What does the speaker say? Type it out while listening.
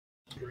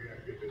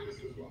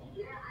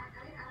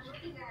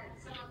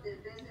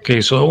Okay,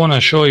 so I want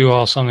to show you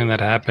all something that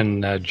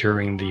happened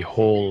during the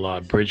whole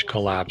bridge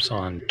collapse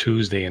on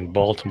Tuesday in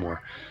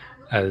Baltimore,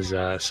 as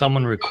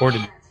someone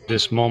recorded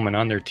this moment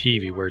on their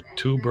TV where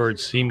two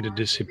birds seemed to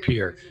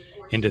disappear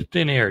into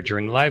thin air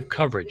during live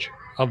coverage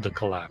of the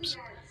collapse.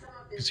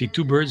 You can see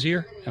two birds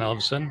here, and all of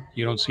a sudden,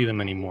 you don't see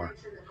them anymore.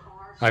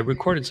 I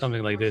recorded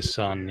something like this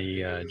on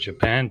the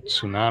Japan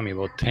tsunami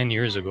about 10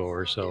 years ago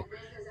or so,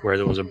 where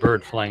there was a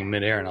bird flying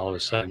midair and all of a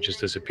sudden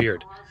just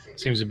disappeared.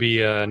 Seems to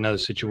be another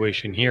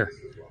situation here.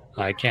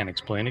 I can't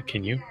explain it,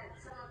 can you?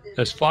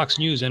 As Fox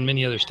News and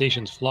many other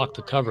stations flock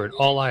to cover it,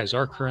 all eyes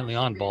are currently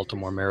on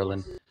Baltimore,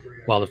 Maryland,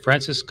 while the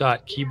Francis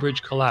Scott Key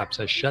Bridge collapse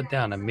has shut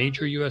down a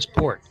major U.S.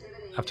 port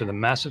after the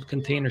massive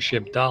container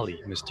ship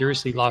Dolly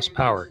mysteriously lost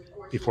power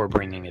before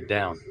bringing it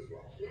down.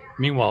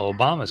 Meanwhile,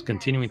 Obama is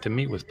continuing to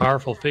meet with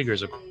powerful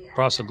figures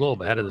across the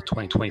globe ahead of the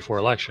 2024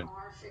 election.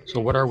 So,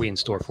 what are we in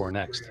store for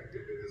next?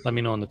 Let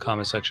me know in the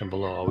comment section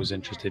below. Always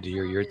interested to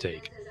hear your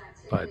take.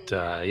 But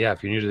yeah,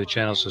 if you're new to the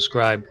channel,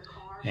 subscribe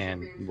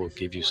and we'll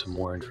give you some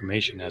more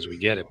information as we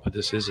get it. But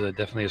this is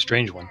definitely a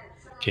strange one.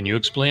 Can you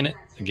explain it?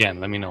 Again,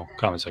 let me know.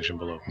 Comment section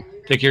below.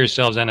 Take care of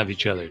yourselves and of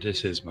each other.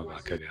 This is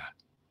Mavakaga.